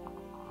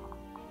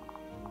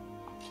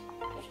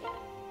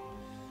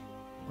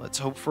 Let's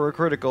hope for a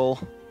critical.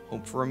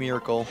 Hope for a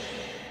miracle.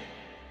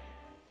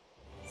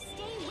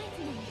 Stay with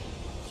me.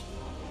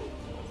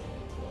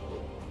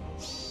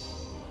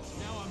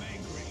 Now I'm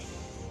angry.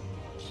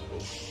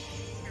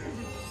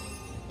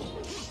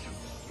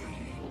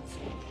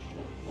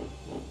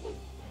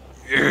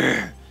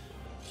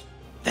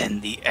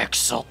 Then the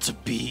exalt to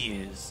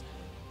be is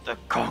the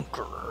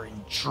conqueror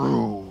and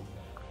true.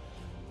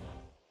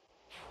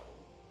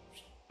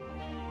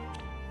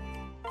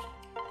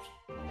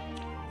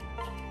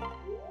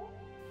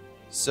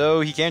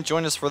 So he can't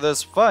join us for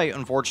this fight,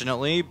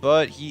 unfortunately,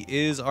 but he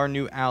is our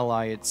new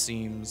ally, it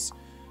seems.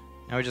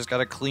 Now we just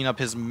gotta clean up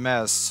his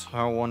mess.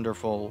 How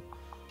wonderful.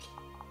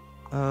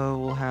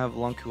 We'll have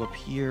Lanku up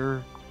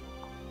here.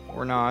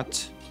 Or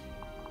not.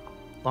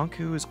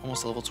 Lanku is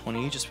almost level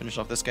 20. Just finished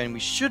off this guy and we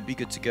should be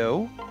good to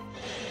go.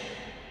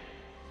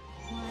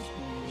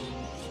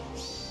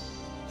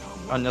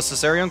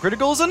 Unnecessary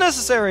uncritical is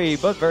unnecessary,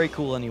 but very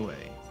cool anyway.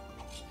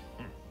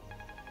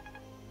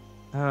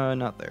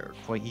 Not there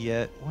quite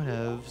yet.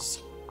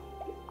 Whatevs.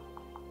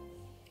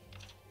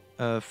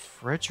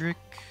 Frederick.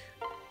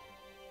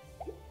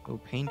 Oh,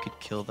 Pain could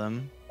kill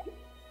them.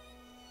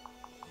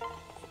 How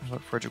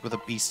about Frederick with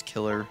a beast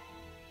killer?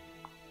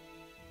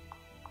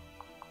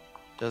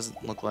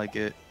 Doesn't look like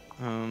it.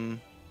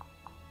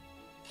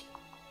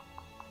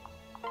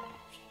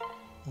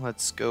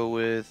 Let's go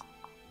with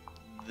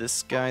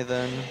this guy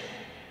then.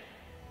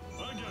 I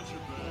got your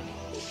back.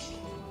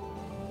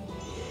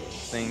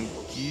 Thank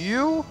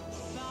you.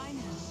 Bye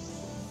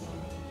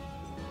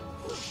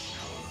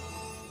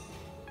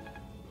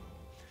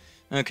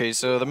now. Okay,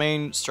 so the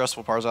main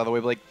stressful part is out of the way,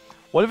 but like,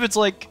 what if it's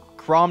like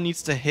Crom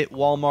needs to hit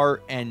Walmart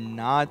and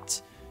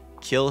not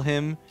kill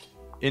him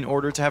in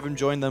order to have him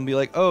join them? Be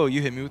like, oh,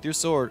 you hit me with your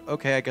sword.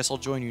 Okay, I guess I'll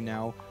join you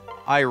now.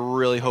 I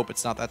really hope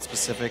it's not that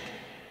specific,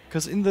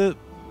 because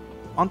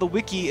on the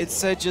wiki it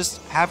said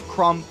just have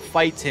Crom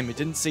fight him. It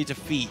didn't say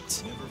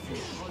defeat.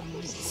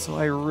 So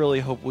I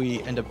really hope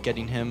we end up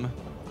getting him.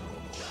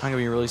 I'm gonna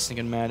be really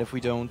stinking mad if we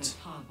don't.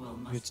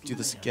 We have to do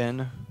this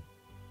again.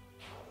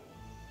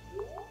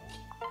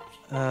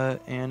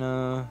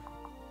 Anna.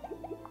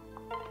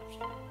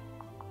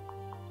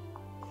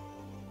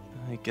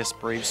 I guess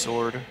Brave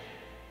Sword.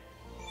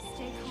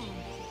 Stay calm.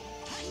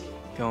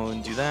 Go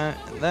and do that,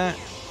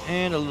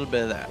 and a little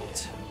bit of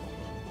that.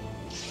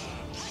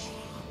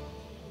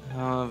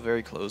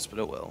 Very close, but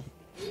it will.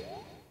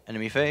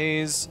 Enemy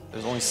phase.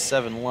 There's only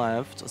 7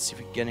 left. Let's see if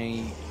we can get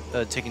any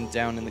taken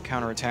down in the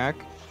counterattack.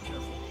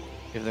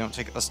 If they don't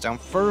take us down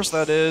first,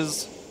 that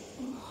is.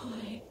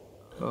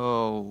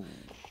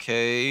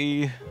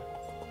 Okay.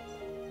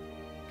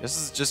 This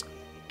is just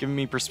giving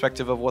me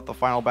perspective of what the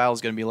final battle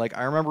is going to be like.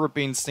 I remember it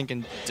being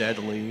stinking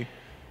deadly.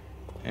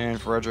 And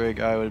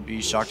Frederick, I would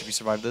be shocked if he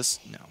survived this.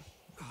 No.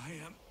 I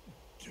am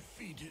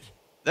defeated.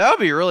 That would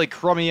be a really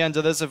crummy end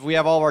to this if we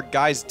have all of our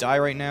guys die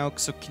right now.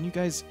 So can you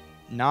guys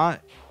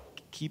not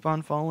keep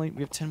on following?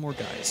 We have 10 more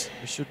guys.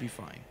 We should be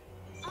fine.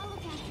 I'll look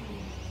after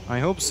you. I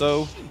hope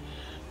so.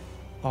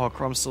 Oh,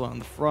 Crumb's still out in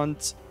the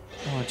front.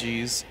 Oh,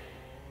 jeez.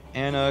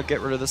 Anna,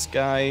 get rid of this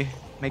guy.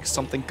 Make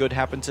something good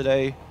happen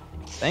today.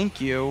 Thank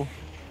you.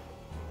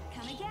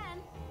 Come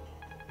again.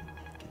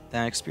 Get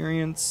that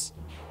experience.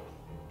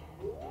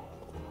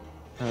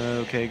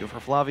 Okay, go for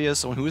Flavia,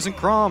 someone who isn't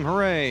Crom.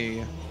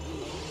 Hooray!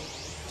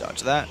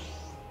 Dodge that.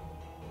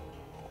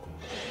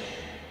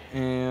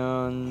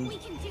 And We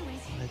can do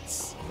it.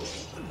 let's.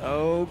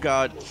 Oh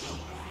God.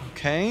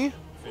 Okay.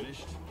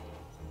 Finished?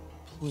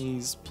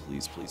 Please,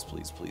 please, please,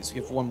 please, please.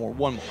 We have one more.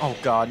 One more. Oh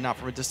God, not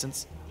from a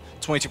distance.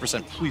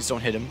 22%. Please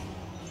don't hit him.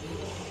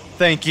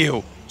 Thank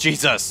you,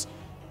 Jesus.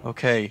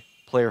 Okay,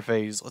 player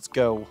phase. Let's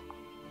go.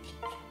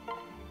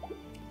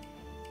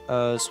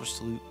 Switch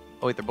to loot.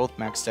 Oh wait, they're both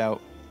maxed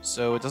out,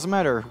 so it doesn't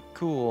matter.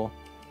 Cool.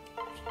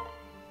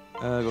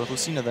 Go with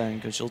Lucina then,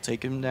 because she'll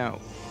take him down.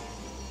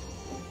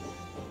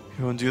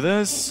 Go and do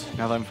this.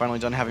 Now that I'm finally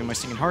done having my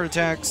stinging heart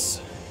attacks.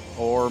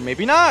 Or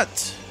maybe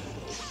not!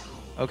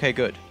 Okay,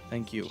 good.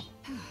 Thank you.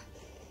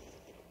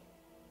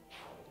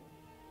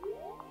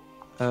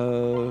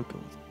 Go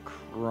with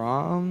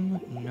Crom?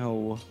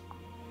 No.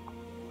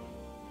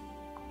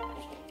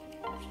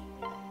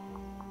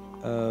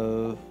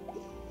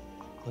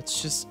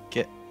 Let's just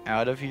get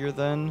out of here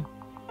then.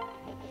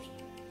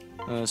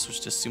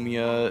 Switch to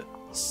Sumia,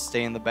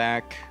 stay in the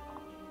back.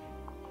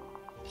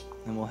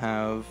 Then we'll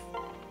have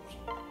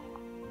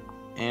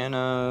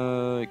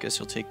Anna. I guess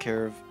you'll take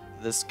care of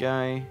this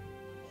guy.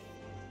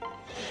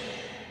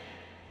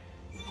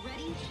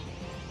 Ready?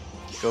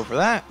 Go for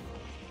that.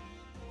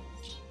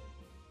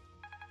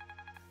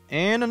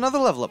 And another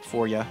level up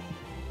for you.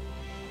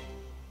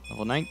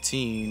 Level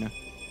 19.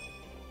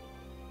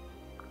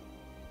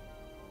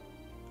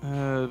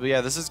 But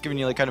yeah, this is giving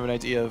you like kind of an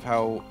idea of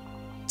how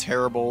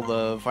terrible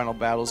the final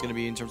battle is going to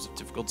be in terms of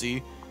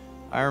difficulty.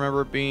 I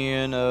remember it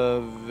being a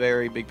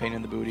very big pain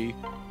in the booty.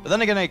 But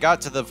then again, I got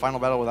to the final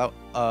battle without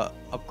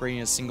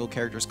upgrading a single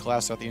character's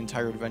class throughout the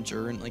entire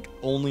adventure, and like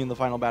only in the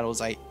final battle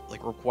was I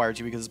like required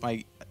to because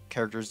my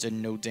characters did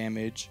no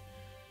damage.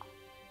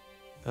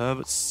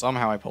 But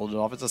somehow I pulled it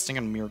off. It's a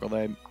stinking miracle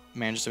that I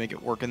managed to make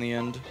it work in the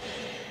end.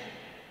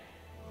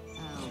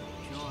 Oh,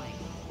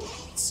 joy.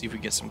 Let's see if we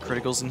get some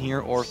criticals in here,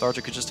 or if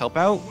Tharja could just help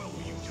out.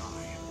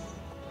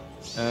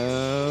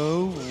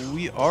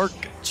 We are...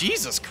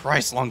 Jesus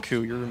Christ,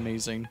 Lonku, you're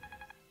amazing.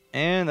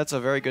 And that's a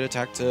very good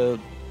attack to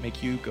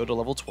make you go to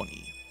level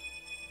 20.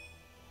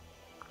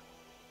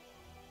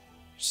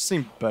 Just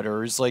seemed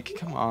better. It's like,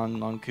 come on,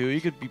 Lonku, you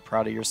could be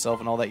proud of yourself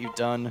and all that you've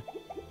done.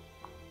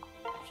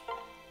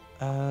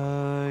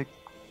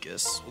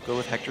 Guess we'll go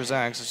with Hector's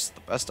Axe. It's the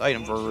best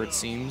item for her, it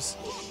seems.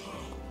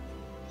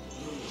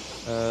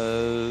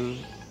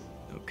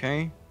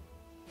 Okay.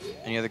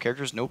 Any other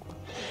characters? Nope.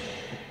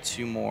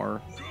 2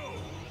 more.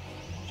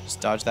 Just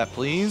dodge that,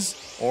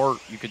 please. Or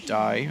you could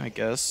die, I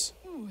guess.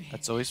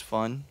 That's always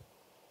fun.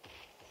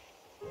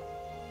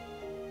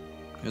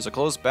 It was a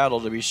close battle,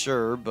 to be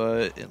sure,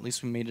 but at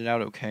least we made it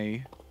out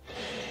okay.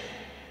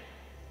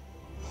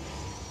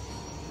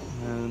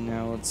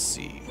 Now let's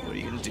see. What are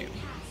you gonna do?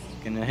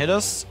 Gonna hit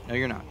us? No,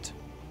 you're not.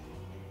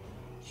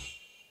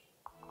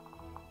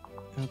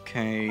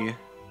 Okay.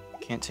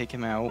 Can't take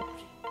him out.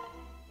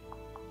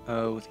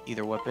 With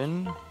either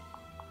weapon.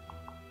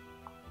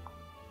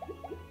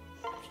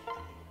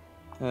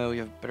 We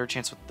have a better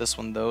chance with this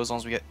one, though, as long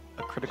as we get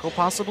a critical,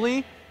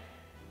 possibly.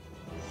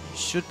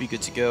 Should be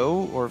good to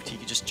go. Or if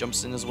Tiki just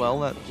jumps in as well,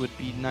 that would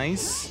be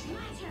nice.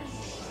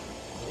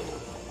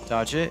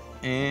 Dodge it,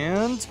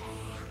 and...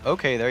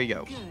 Okay, there you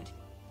go.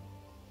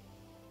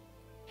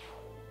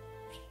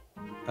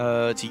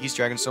 Tiki's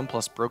Dragonstone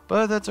plus broke,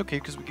 but that's okay,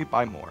 because we could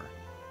buy more.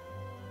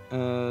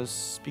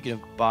 Speaking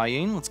of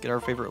buying, let's get our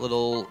favorite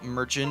little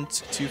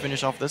merchant to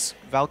finish off this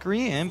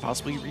Valkyrie and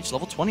possibly reach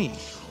level 20.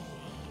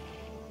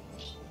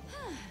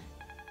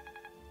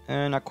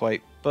 Not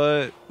quite,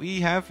 but we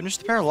have finished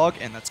the Paralogue,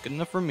 and that's good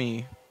enough for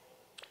me.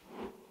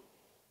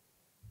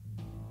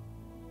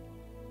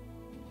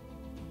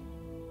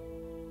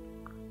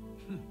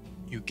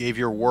 You gave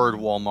your word,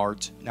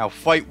 Walmart. Now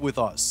fight with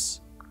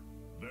us.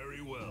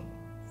 Very well.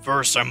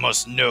 First, I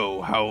must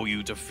know how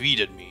you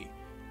defeated me.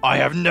 I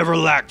have never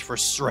lacked for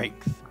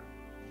strength.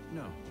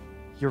 No.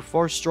 You're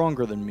far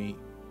stronger than me.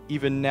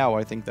 Even now,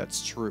 I think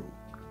that's true.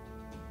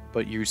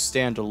 But you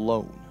stand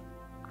alone.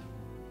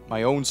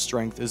 My own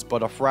strength is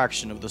but a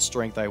fraction of the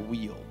strength I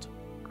wield.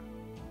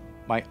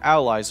 My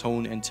allies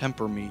hone and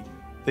temper me.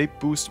 They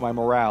boost my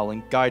morale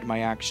and guide my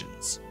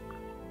actions.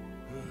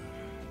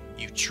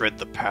 You tread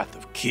the path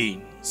of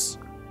kings.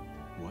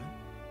 What?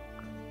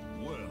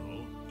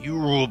 Well... You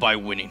rule by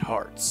winning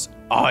hearts.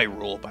 I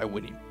rule by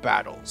winning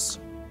battles.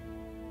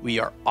 We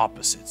are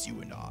opposites,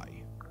 you and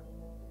I.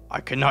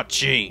 I cannot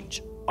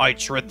change. I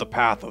tread the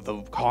path of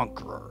the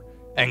conqueror,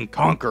 and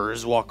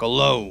conquerors walk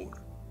alone.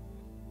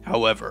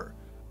 However,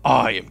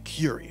 I am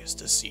curious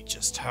to see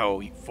just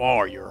how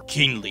far your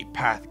kingly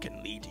path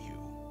can lead you.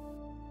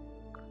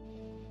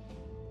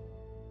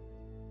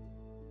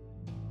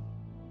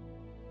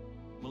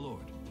 My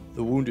lord.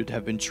 The wounded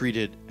have been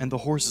treated, and the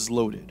horses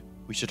loaded.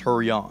 We should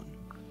hurry on.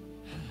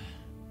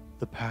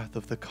 The path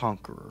of the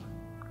conqueror.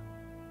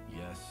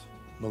 Yes.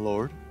 My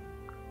lord?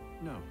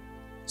 No.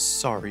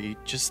 Sorry,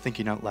 just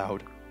thinking out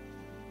loud.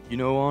 You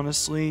know,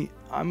 honestly,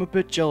 I'm a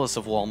bit jealous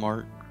of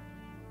Walmart.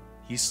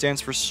 He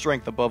stands for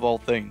strength above all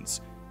things.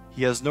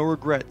 He has no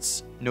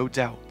regrets, no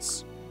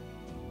doubts.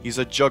 He's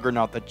a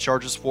juggernaut that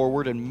charges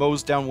forward and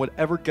mows down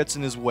whatever gets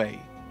in his way.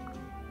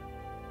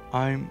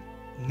 I'm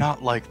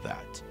not like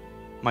that.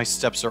 My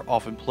steps are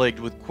often plagued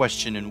with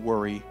question and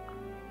worry.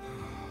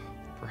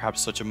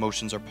 Perhaps such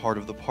emotions are part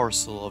of the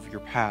parcel of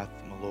your path,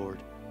 my lord,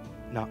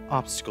 not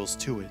obstacles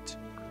to it.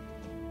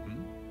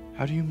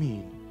 How do you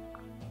mean?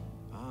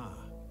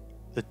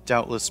 The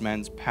doubtless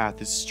man's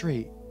path is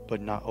straight,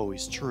 but not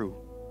always true.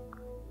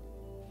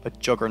 A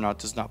juggernaut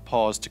does not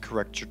pause to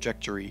correct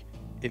trajectory,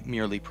 it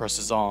merely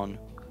presses on.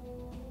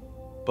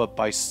 But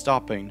by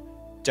stopping,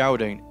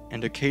 doubting,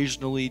 and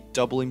occasionally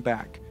doubling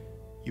back,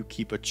 you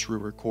keep a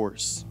truer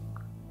course.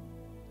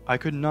 I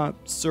could not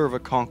serve a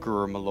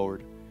conqueror, my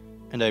lord,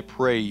 and I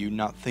pray you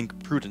not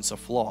think prudence a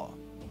flaw.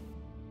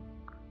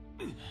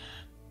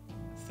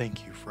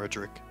 Thank you,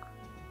 Frederick.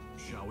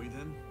 Shall we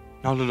then?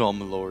 Not at all,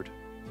 my lord.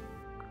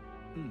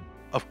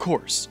 Of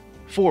course,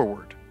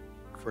 forward,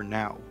 for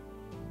now.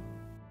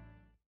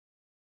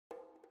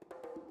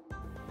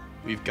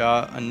 We've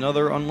got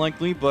another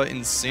unlikely but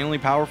insanely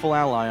powerful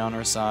ally on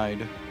our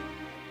side.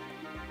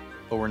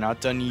 But we're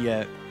not done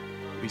yet.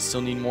 We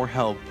still need more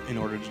help in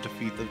order to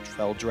defeat the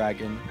Fell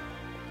Dragon.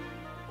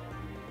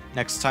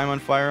 Next time on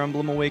Fire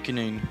Emblem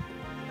Awakening,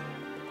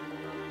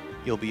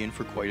 you'll be in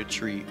for quite a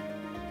treat.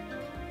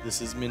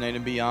 This is Midnight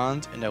and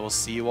Beyond, and I will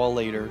see you all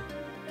later.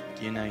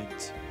 Good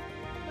night.